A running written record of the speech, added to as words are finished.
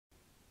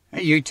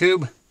Hey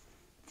YouTube,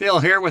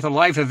 Phil here with A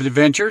Life of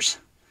Adventures,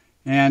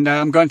 and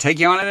I'm going to take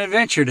you on an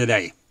adventure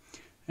today.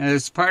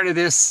 As part of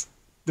this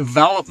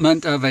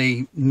development of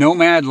a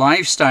nomad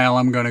lifestyle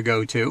I'm going to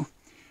go to,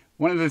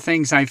 one of the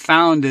things I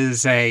found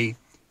is a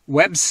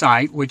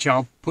website, which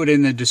I'll put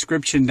in the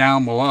description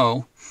down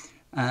below,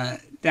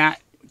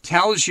 that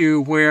tells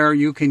you where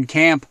you can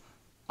camp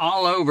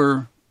all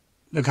over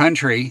the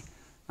country,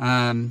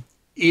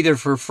 either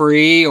for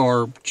free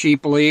or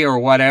cheaply or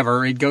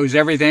whatever. It goes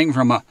everything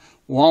from a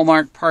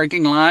Walmart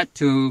parking lot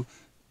to,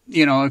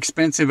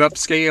 expensive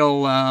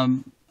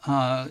upscale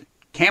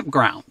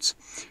campgrounds.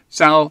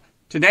 So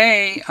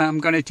today I'm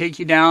going to take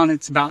you down.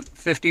 It's about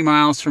 50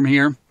 miles from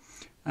here.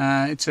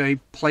 It's a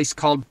place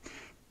called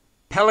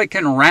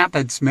Pelican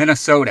Rapids,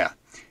 Minnesota.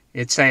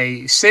 It's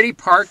a city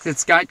park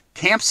that's got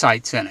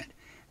campsites in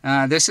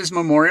it. This is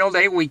Memorial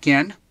Day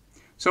weekend,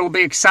 so it'll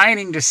be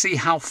exciting to see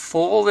how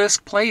full this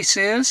place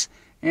is,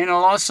 and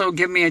it'll also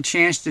give me a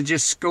chance to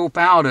just scope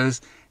out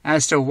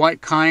as to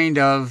what kind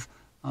of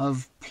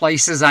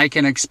places I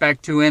can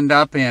expect to end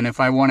up in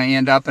if I want to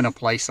end up in a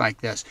place like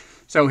this.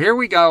 So here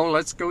we go.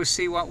 Let's go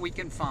see what we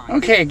can find.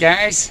 Okay,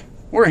 guys,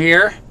 we're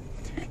here,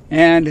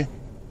 and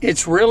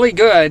it's really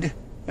good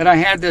that I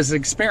had this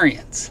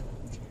experience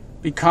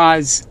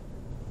because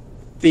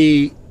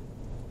the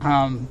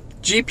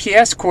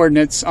GPS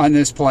coordinates on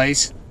this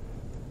place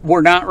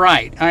were not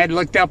right. I had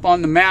looked up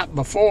on the map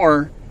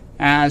before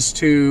as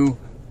to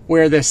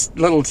where this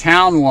little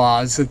town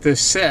was that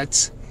this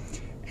sits,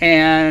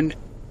 and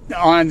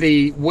on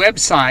the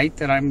website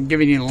that I'm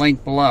giving you the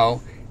link below,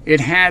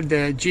 it had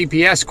the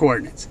GPS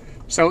coordinates.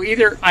 So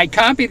either I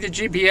copied the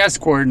GPS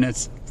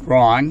coordinates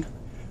wrong,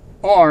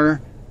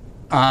 or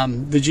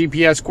the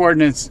GPS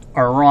coordinates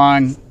are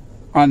wrong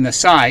on the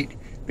site,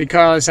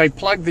 because I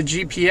plugged the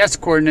GPS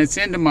coordinates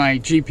into my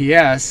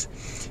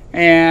GPS,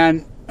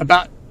 and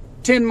about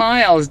 10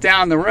 miles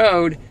down the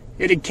road,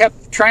 it had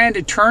kept trying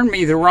to turn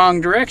me the wrong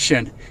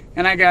direction.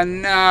 And I go,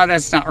 no,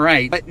 that's not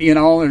right. But,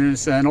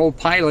 as an old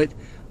pilot,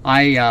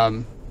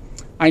 I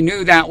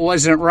knew that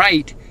wasn't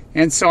right.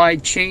 And so I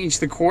changed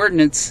the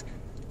coordinates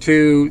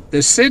to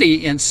the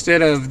city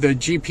instead of the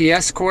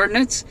GPS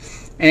coordinates.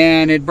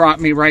 And it brought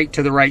me right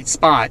to the right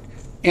spot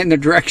in the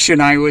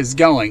direction I was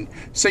going.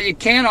 So you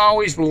can't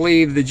always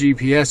believe the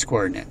GPS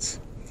coordinates.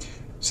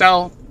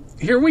 So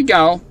here we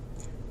go.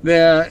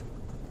 The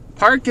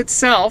park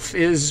itself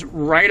is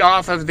right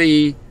off of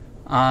the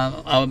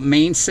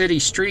main city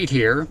street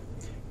here,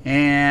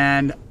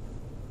 and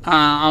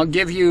I'll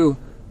give you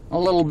a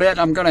little bit.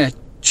 I'm going to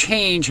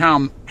change how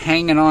I'm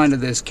hanging on to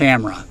this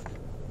camera.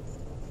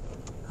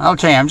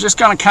 Okay, I'm just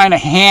going to kind of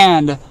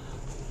hand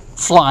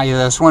fly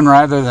this one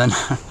rather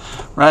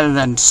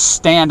than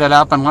stand it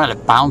up and let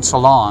it bounce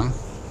along.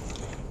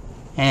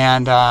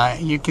 And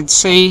you can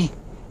see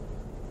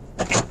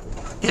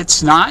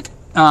it's not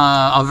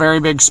a very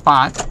big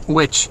spot,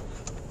 which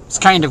is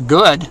kind of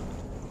good.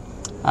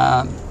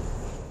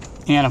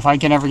 And if I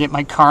can ever get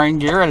my car in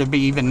gear, it'd be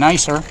even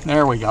nicer.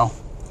 There we go.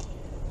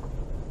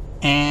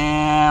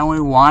 And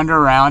we wander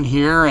around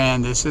here,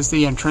 and this is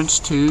the entrance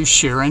to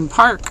Sheeran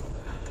Park.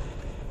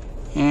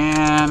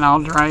 And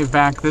I'll drive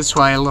back this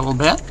way a little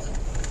bit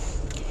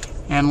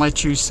and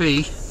let you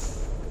see.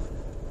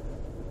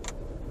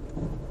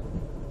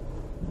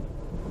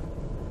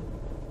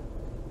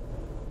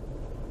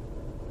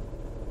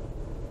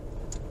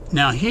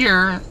 Now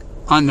here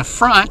on the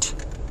front,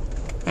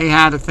 they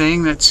had a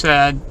thing that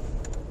said,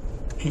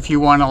 if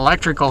you want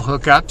electrical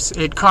hookups,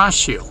 it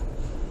costs you.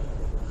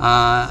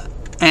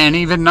 And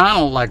even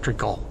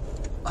non-electrical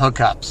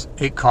hookups,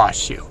 it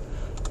costs you.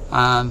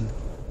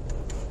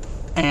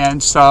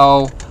 And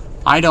so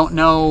I don't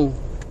know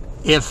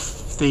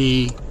if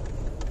the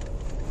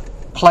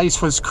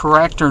place was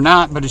correct or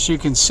not, but as you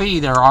can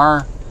see, there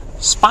are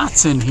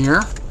spots in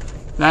here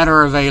that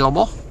are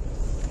available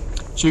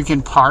so you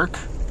can park.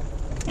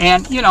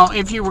 And,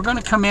 if you were going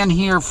to come in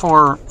here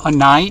for a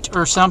night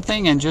or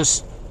something and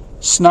just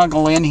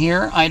snuggle in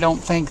here, I don't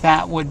think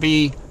that would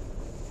be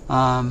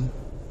hard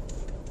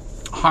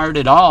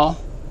at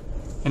all.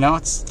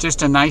 It's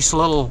just a nice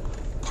little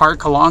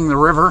park along the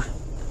river.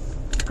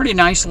 Pretty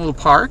nice little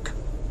park.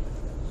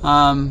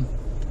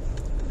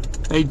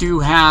 They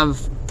do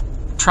have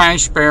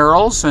trash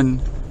barrels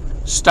and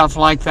stuff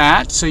like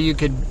that, so you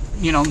could,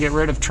 get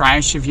rid of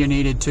trash if you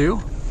needed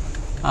to.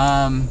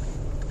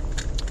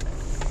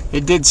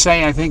 It did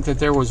say, I think, that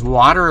there was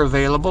water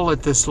available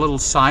at this little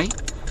site.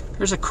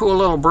 There's a cool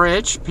little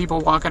bridge. People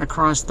walking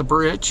across the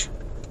bridge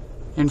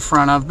in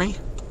front of me.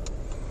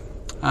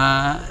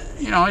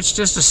 It's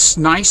just a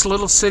nice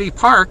little city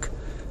park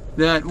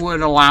that would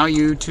allow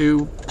you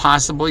to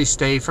possibly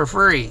stay for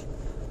free.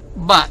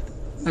 But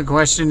the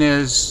question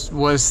is,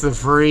 was the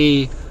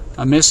free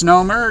a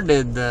misnomer?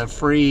 Did the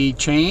free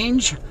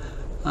change?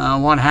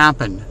 What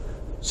happened?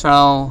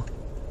 So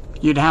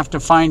you'd have to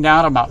find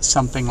out about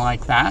something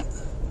like that.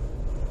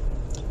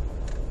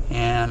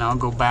 And I'll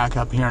go back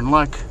up here and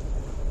look.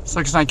 This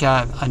looks like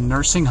a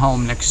nursing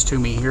home next to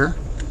me here.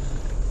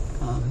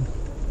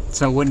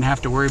 So wouldn't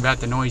have to worry about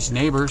the noisy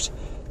neighbors.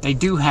 They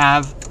do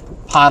have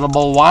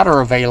potable water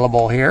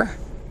available here.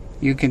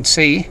 You can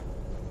see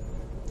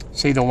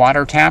the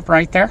water tap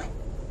right there?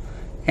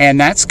 And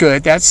that's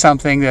good. That's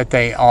something that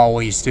they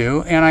always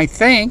do. And I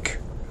think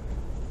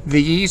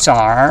these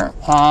are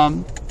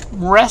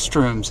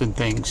restrooms and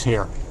things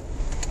here.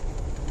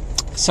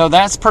 So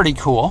that's pretty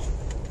cool.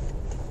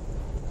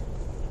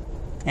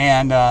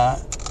 And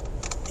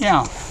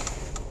yeah,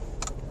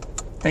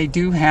 they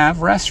do have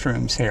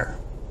restrooms here.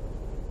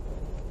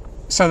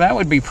 So that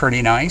would be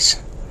pretty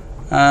nice.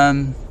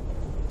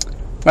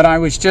 But I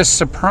was just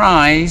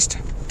surprised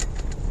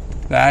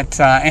that,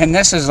 and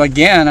this is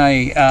again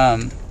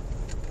a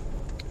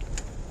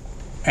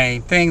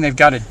thing, they've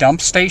got a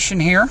dump station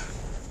here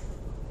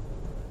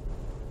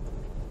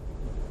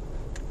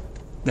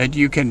that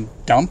you can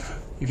dump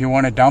if you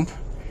want to dump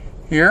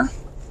here.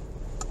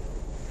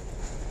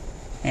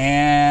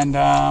 And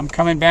I'm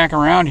coming back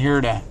around here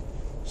to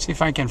see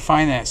if I can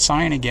find that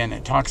sign again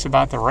that talks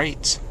about the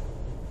rates.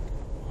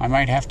 I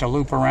might have to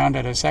loop around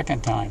it a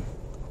second time.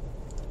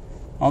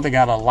 Oh, they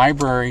got a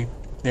library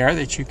there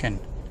that you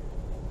can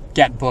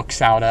get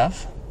books out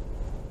of.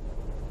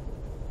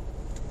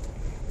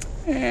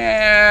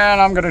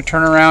 And I'm going to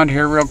turn around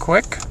here real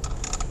quick.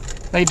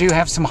 They do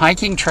have some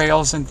hiking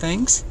trails and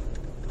things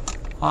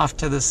off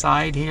to the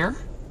side here.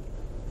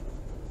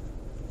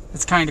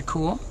 It's kind of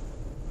cool.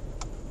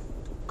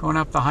 Going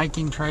up the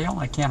hiking trail.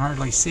 I can't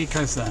hardly see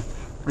because the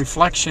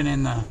reflection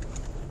in the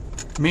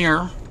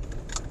mirror,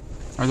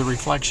 or the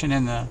reflection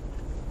in the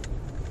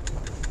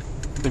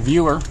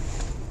viewer.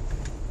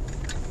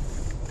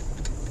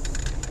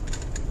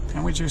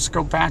 And we just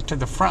go back to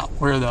the front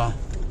where the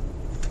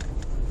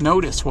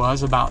notice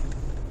was about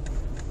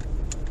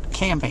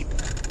camping.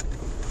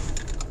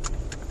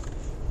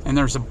 And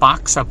there's a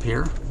box up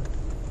here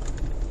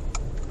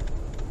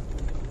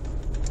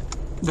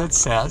that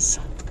says,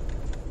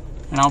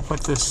 and I'll put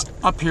this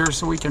up here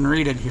so we can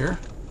read it here.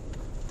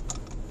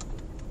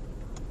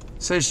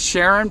 It says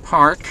Sharon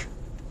Park.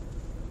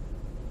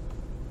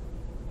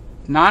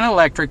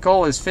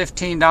 Non-electrical is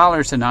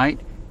 $15 a night.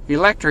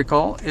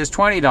 Electrical is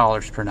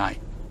 $20 per night.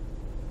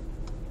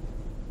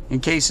 In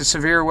case of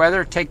severe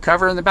weather, take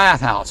cover in the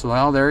bathhouse.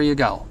 Well, there you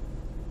go.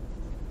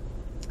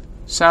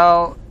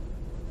 So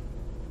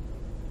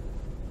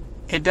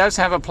it does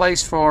have a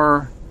place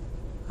for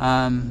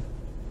you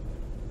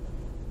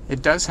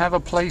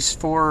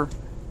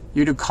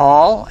to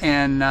call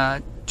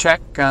and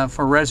check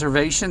for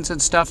reservations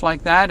and stuff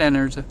like that. And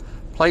there's a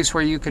place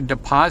where you could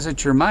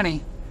deposit your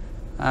money.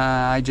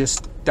 I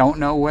just don't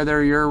know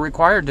whether you're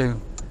required to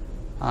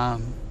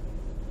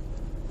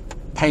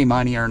pay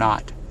money or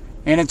not.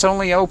 And it's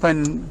only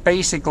open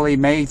basically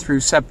May through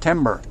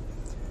September.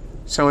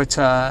 So it's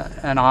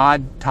an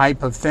odd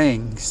type of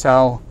thing.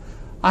 So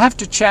I'll have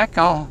to check.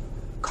 I'll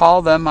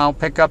call them. I'll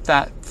pick up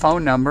that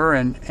phone number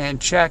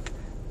and check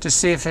to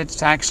see if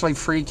it's actually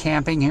free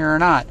camping here or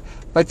not.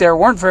 But there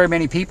weren't very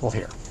many people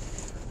here.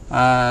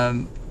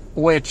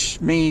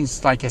 Which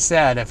means, like I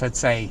said, if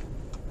it's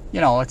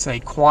it's a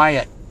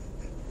quiet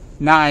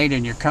night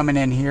and you're coming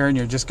in here and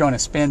you're just going to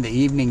spend the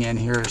evening in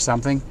here or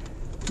something,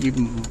 you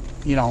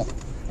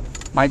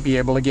might be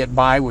able to get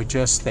by with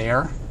just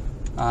there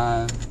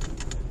and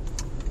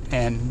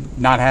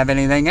not have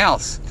anything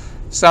else.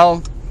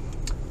 So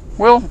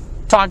we'll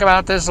talk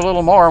about this a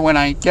little more when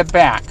I get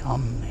back.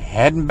 I'm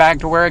heading back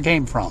to where I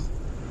came from.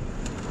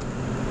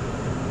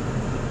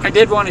 I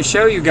did want to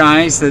show you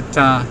guys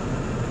that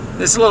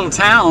this little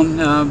town,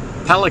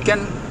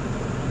 Pelican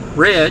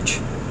Ridge,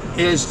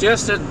 is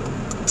just a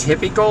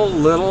typical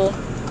little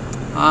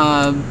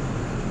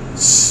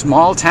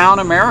small town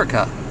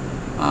America.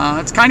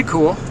 It's kind of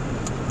cool.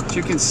 As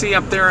you can see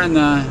up there in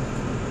the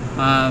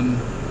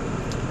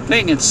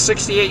thing, it's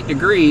 68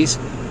 degrees,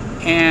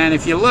 and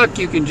if you look,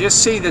 you can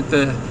just see that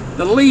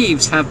the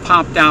leaves have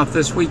popped out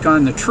this week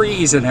on the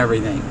trees and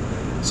everything.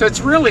 So it's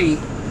really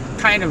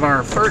kind of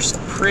our first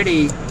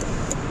pretty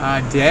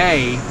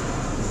day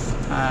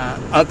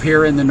up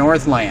here in the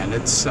Northland.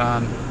 It's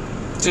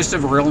just a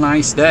real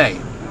nice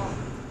day.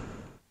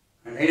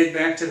 I made it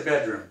back to the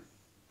bedroom,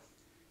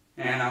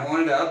 and I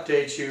wanted to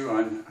update you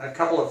on a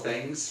couple of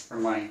things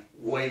from my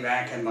way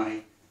back in my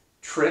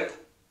trip.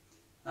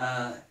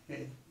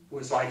 It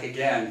was like,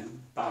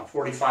 again, about a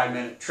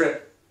 45-minute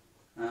trip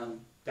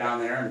down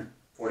there and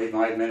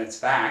 45 minutes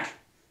back.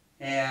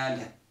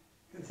 And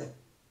the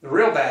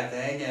real bad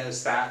thing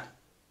is that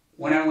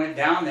when I went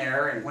down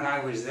there and when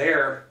I was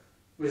there,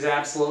 it was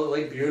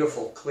absolutely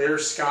beautiful. Clear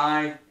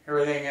sky,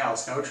 everything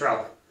else, no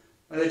trouble.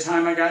 By the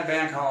time I got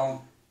back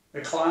home,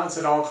 the clouds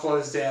had all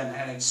closed in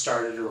and it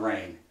started to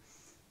rain.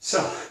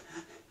 So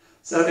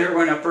there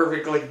went a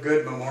perfectly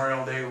good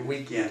Memorial Day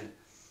weekend.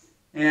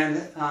 And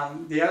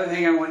the other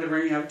thing I wanted to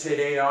bring up to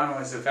date on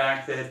was the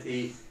fact that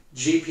the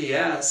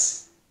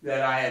GPS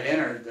that I had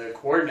entered, the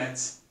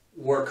coordinates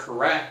were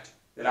correct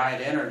that I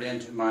had entered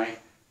into my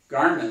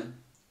Garmin,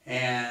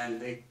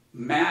 and they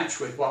match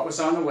with what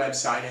was on the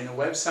website. And the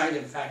website,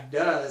 in fact,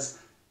 does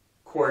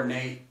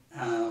coordinate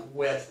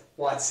with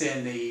what's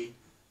in the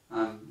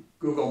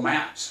Google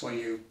Maps when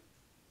you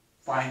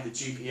find the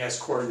GPS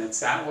coordinates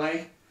that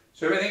way.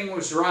 So everything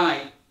was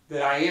right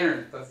that I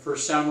entered, but for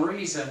some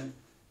reason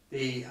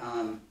the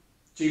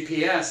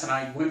GPS, and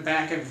I went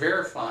back and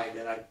verified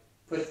that I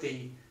put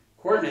the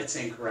coordinates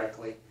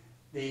incorrectly,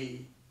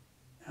 the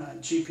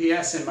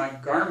GPS in my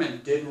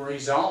Garmin didn't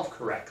resolve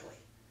correctly.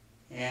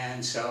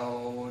 And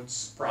so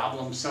it's a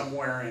problem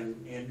somewhere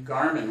in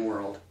Garmin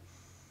world.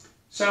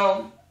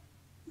 So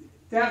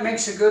that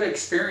makes a good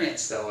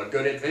experience though, a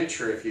good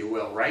adventure if you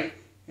will, right?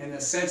 In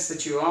the sense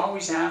that you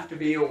always have to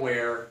be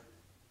aware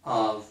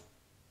of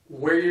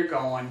where you're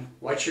going,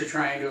 what you're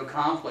trying to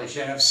accomplish,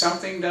 and if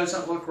something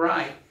doesn't look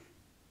right,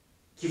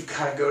 you've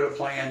got to go to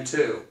plan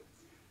 2.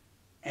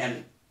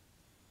 And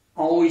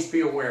always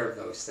be aware of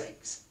those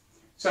things.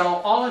 So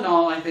all in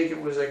all, I think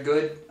it was a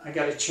good, I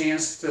got a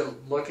chance to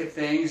look at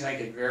things. I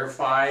could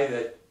verify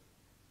that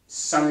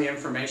some of the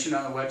information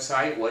on the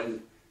website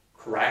wasn't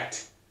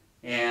correct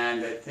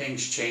and that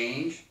things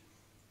change.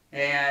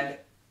 And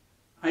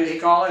I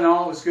think all in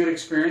all, it was a good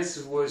experience.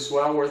 It was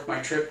well worth my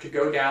trip to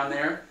go down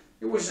there.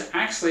 It was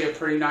actually a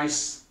pretty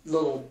nice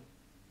little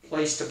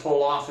place to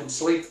pull off and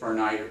sleep for a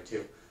night or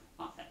 2.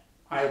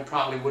 I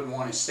probably wouldn't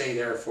want to stay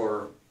there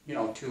for,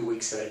 2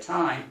 weeks at a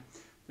time.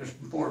 There's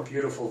more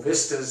beautiful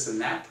vistas than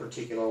that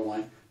particular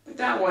one, but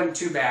that wasn't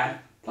too bad.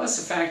 Plus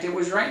the fact it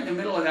was right in the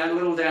middle of that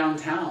little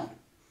downtown.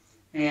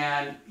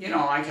 And,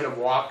 I could have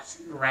walked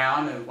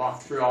around and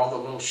walked through all the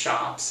little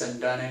shops and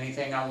done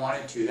anything I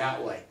wanted to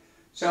that way.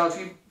 So if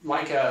you'd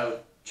like a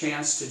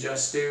chance to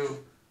just do,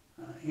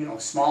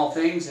 small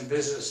things and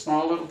visit a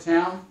small little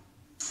town,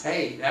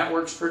 hey, that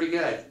works pretty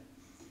good.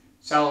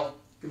 So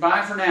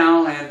goodbye for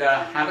now, and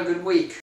have a good week.